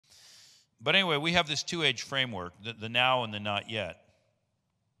But anyway, we have this two-age framework, the now and the not yet.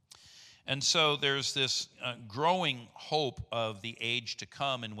 And so there's this growing hope of the age to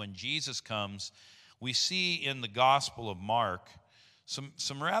come, and when Jesus comes, we see in the Gospel of Mark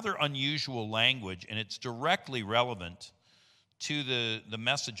some rather unusual language, and it's directly relevant to the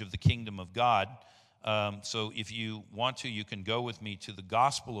message of the kingdom of God. So if you want to, you can go with me to the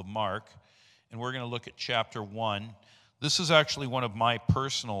Gospel of Mark, and we're going to look at chapter 1. This is actually one of my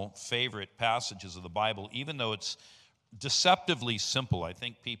personal favorite passages of the Bible, even though it's deceptively simple. I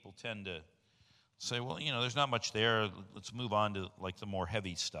think people tend to say, well, there's not much there. Let's move on to like the more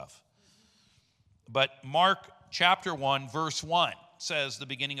heavy stuff. But Mark chapter 1, verse 1 says the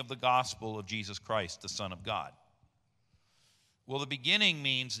beginning of the gospel of Jesus Christ, the Son of God. Well, the beginning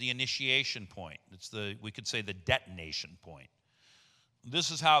means the initiation point. It's we could say the detonation point. This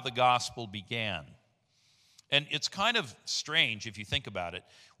is how the gospel began. And it's kind of strange if you think about it.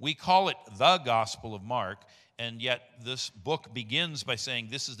 We call it the Gospel of Mark, and yet this book begins by saying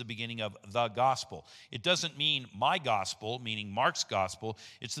this is the beginning of the gospel. It doesn't mean my gospel, meaning Mark's gospel.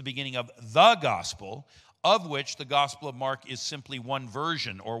 It's the beginning of the gospel, of which the Gospel of Mark is simply one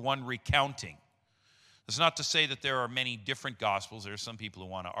version or one recounting. It's not to say that there are many different gospels. There are some people who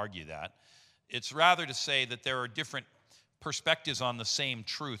want to argue that. It's rather to say that there are different perspectives on the same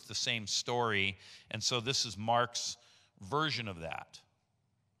truth, the same story, and so this is Mark's version of that.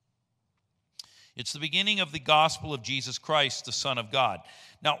 It's the beginning of the gospel of Jesus Christ, the Son of God.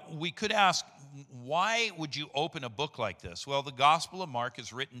 Now, we could ask, why would you open a book like this? Well, the Gospel of Mark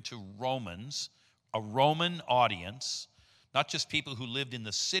is written to Romans, a Roman audience, not just people who lived in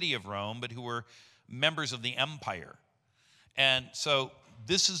the city of Rome, but who were members of the empire. And so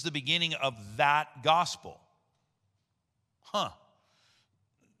this is the beginning of that gospel.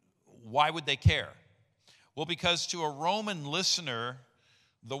 Why would they care? Well, because to a Roman listener,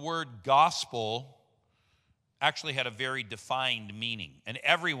 the word gospel actually had a very defined meaning, and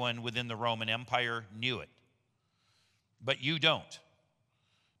everyone within the Roman Empire knew it. But you don't,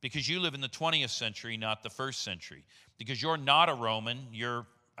 because you live in the 20th century, not the first century. Because you're not a Roman, you're,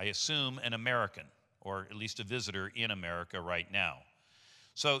 I assume, an American, or at least a visitor in America right now.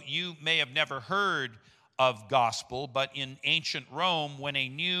 So you may have never heard of gospel, but in ancient Rome, when a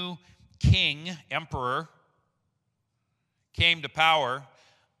new king, emperor, came to power,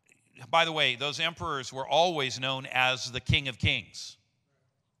 by the way, those emperors were always known as the King of Kings.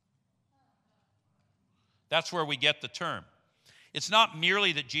 That's where we get the term. It's not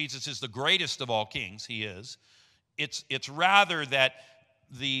merely that Jesus is the greatest of all kings, he is. It's rather that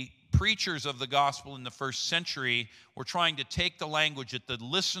the preachers of the gospel in the first century were trying to take the language that the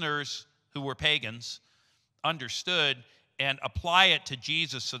listeners who were pagans understood and apply it to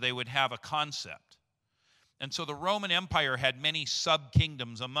Jesus so they would have a concept. And so the Roman Empire had many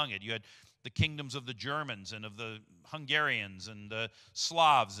sub-kingdoms among it. You had the kingdoms of the Germans and of the Hungarians and the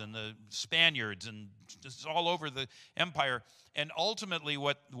Slavs and the Spaniards, and just all over the empire. And ultimately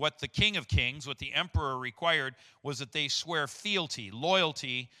what the King of Kings, what the emperor required, was that they swear fealty,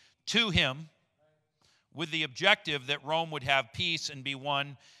 loyalty to him, with the objective that Rome would have peace and be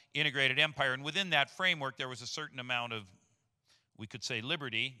one integrated empire. And within that framework, there was a certain amount of, we could say,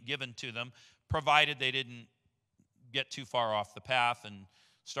 liberty given to them, provided they didn't get too far off the path and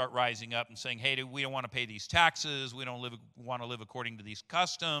start rising up and saying, hey, we don't want to pay these taxes, we don't want to live according to these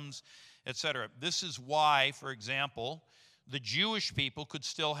customs, etc. This is why, for example, the Jewish people could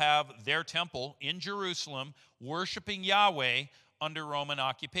still have their temple in Jerusalem worshiping Yahweh under Roman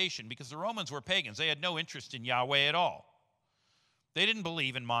occupation, because the Romans were pagans. They had no interest in Yahweh at all. They didn't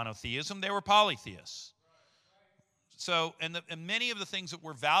believe in monotheism. They were polytheists. So, and many of the things that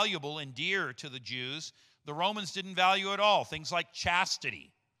were valuable and dear to the Jews, the Romans didn't value at all. Things like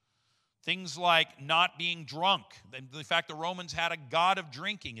chastity, things like not being drunk. In fact, the Romans had a god of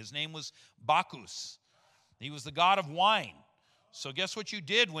drinking. His name was Bacchus. He was the god of wine. So guess what you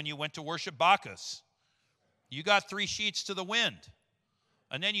did when you went to worship Bacchus? You got 3 sheets to the wind.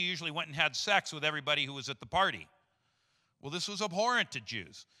 And then you usually went and had sex with everybody who was at the party. Well, this was abhorrent to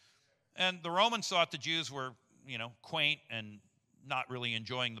Jews. And the Romans thought the Jews were, quaint and not really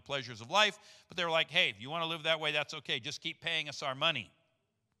enjoying the pleasures of life. But they were like, hey, if you want to live that way, that's okay. Just keep paying us our money.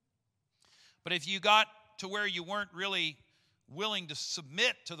 But if you got to where you weren't really willing to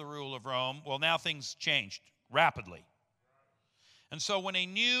submit to the rule of Rome, well, now things changed rapidly. And so when a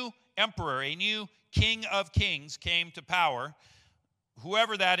new emperor, a new king of kings came to power,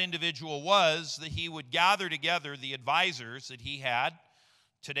 whoever that individual was, that he would gather together the advisors that he had.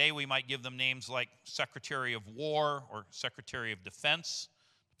 Today we might give them names like Secretary of War or Secretary of Defense.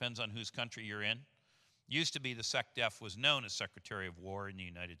 Depends on whose country you're in. Used to be the SecDef was known as Secretary of War in the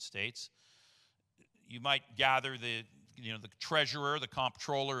United States. You might gather the treasurer, the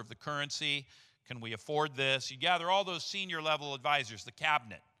comptroller of the currency. Can we afford this? You gather all those senior level advisors, the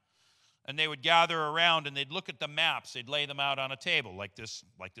cabinet. And they would gather around and they'd look at the maps. They'd lay them out on a table like this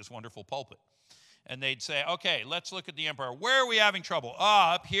wonderful pulpit. And they'd say, okay, let's look at the empire. Where are we having trouble?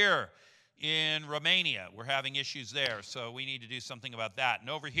 Up here in Romania. We're having issues there, so we need to do something about that. And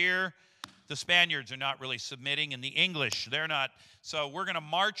over here, the Spaniards are not really submitting, and the English, they're not. So we're going to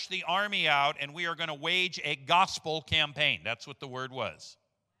march the army out, and we are going to wage a gospel campaign. That's what the word was.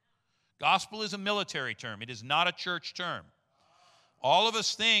 Gospel is a military term. It is not a church term. All of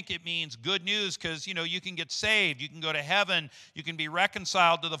us think it means good news because, you can get saved. You can go to heaven. You can be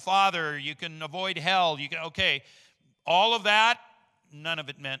reconciled to the Father. You can avoid hell. All of that, none of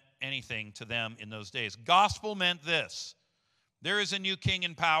it meant anything to them in those days. Gospel meant this. There is a new king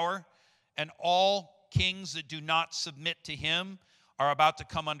in power, and all kings that do not submit to him are about to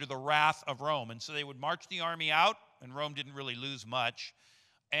come under the wrath of Rome. And so they would march the army out, and Rome didn't really lose much,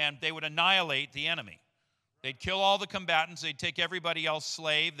 and they would annihilate the enemy. They'd kill all the combatants. They'd take everybody else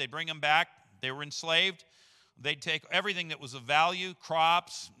slave. They'd bring them back. They were enslaved. They'd take everything that was of value,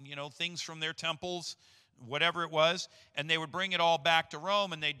 crops, things from their temples, whatever it was, and they would bring it all back to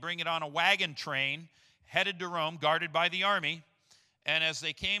Rome, and they'd bring it on a wagon train headed to Rome, guarded by the army. And as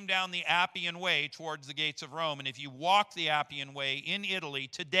they came down the Appian Way towards the gates of Rome, and if you walk the Appian Way in Italy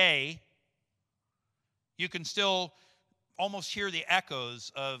today, you can still almost hear the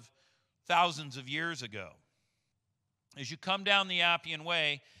echoes of thousands of years ago. As you come down the Appian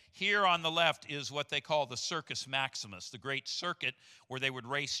Way, here on the left is what they call the Circus Maximus, the great circuit where they would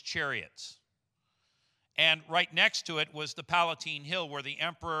race chariots. And right next to it was the Palatine Hill, where the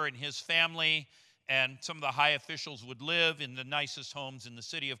emperor and his family and some of the high officials would live in the nicest homes in the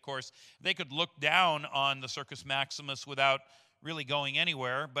city, of course. They could look down on the Circus Maximus without really going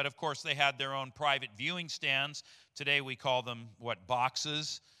anywhere, but of course they had their own private viewing stands. Today we call them,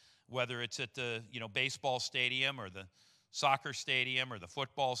 boxes, whether it's at the baseball stadium or the soccer stadium or the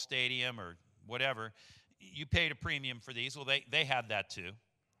football stadium or whatever. You paid a premium for these. Well, they had that too.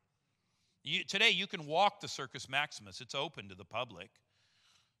 Today you can walk the Circus Maximus. It's open to the public.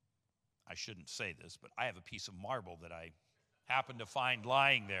 I shouldn't say this, but I have a piece of marble that I happened to find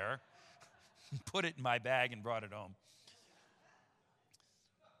lying there, put it in my bag and brought it home.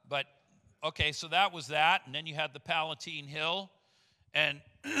 But, okay, so that was that, and then you had the Palatine Hill, and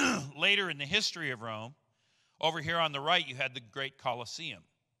later in the history of Rome, over here on the right, you had the great Colosseum.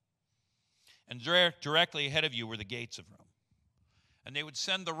 And directly ahead of you were the gates of Rome. And they would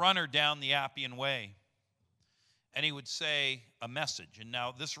send the runner down the Appian Way, and he would say a message. And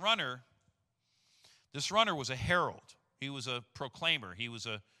now this runner was a herald. He was a proclaimer. He was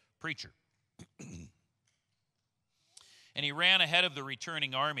a preacher. And he ran ahead of the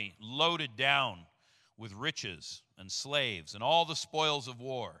returning army, loaded down with riches and slaves and all the spoils of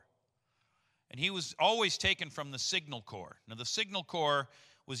war. And he was always taken from the signal corps. Now, the signal corps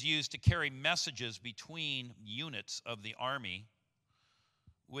was used to carry messages between units of the army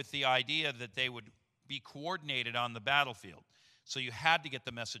with the idea that they would be coordinated on the battlefield. So you had to get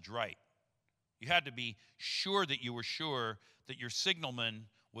the message right. You had to be sure that you were sure that your signalman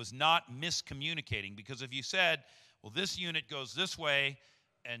was not miscommunicating. Because if you said, well, this unit goes this way,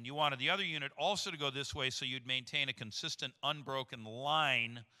 and you wanted the other unit also to go this way so you'd maintain a consistent, unbroken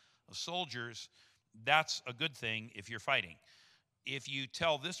line of soldiers, that's a good thing if you're fighting. If you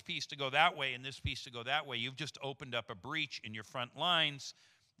tell this piece to go that way and this piece to go that way, you've just opened up a breach in your front lines.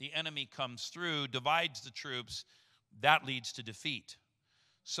 The enemy comes through, divides the troops. That leads to defeat.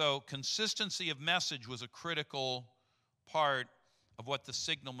 So consistency of message was a critical part of what the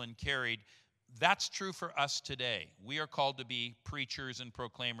signalman carried. That's true for us today. We are called to be preachers and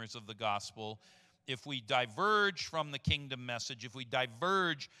proclaimers of the gospel. If we diverge from the kingdom message, if we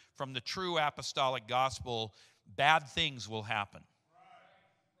diverge from the true apostolic gospel, bad things will happen.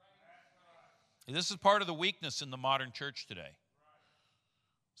 This is part of the weakness in the modern church today.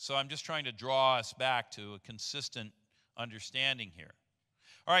 So I'm just trying to draw us back to a consistent understanding here.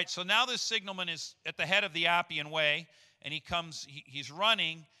 All right, so now this signalman is at the head of the Appian Way, and he's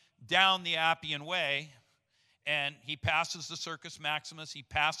running down the Appian Way, and he passes the Circus Maximus, he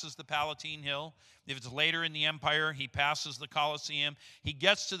passes the Palatine Hill. If it's later in the empire, he passes the Colosseum. He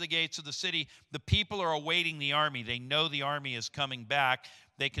gets to the gates of the city. The people are awaiting the army. They know the army is coming back.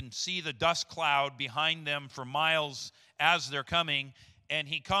 They can see the dust cloud behind them for miles as they're coming. And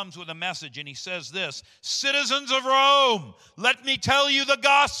he comes with a message, and he says this: "Citizens of Rome, let me tell you the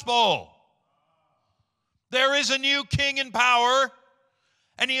gospel. There is a new king in power,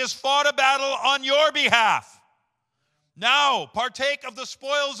 and he has fought a battle on your behalf. Now, partake of the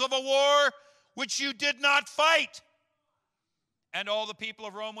spoils of a war which you did not fight. And all the people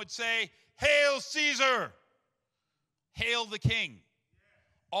of Rome would say, Hail Caesar! Hail the king!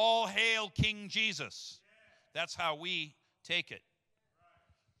 All hail King Jesus. That's how we take it.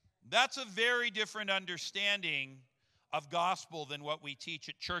 That's a very different understanding of gospel than what we teach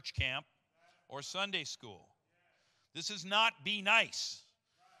at church camp or Sunday school. This is not be nice.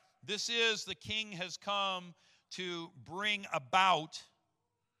 This is the king has come to bring about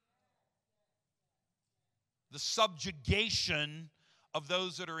the subjugation of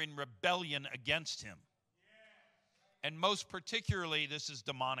those that are in rebellion against him. And most particularly, this is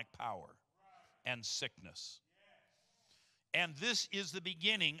demonic power and sickness. And this is the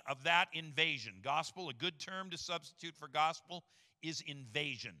beginning of that invasion. Gospel, a good term to substitute for gospel, is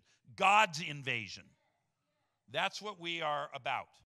invasion. God's invasion. That's what we are about.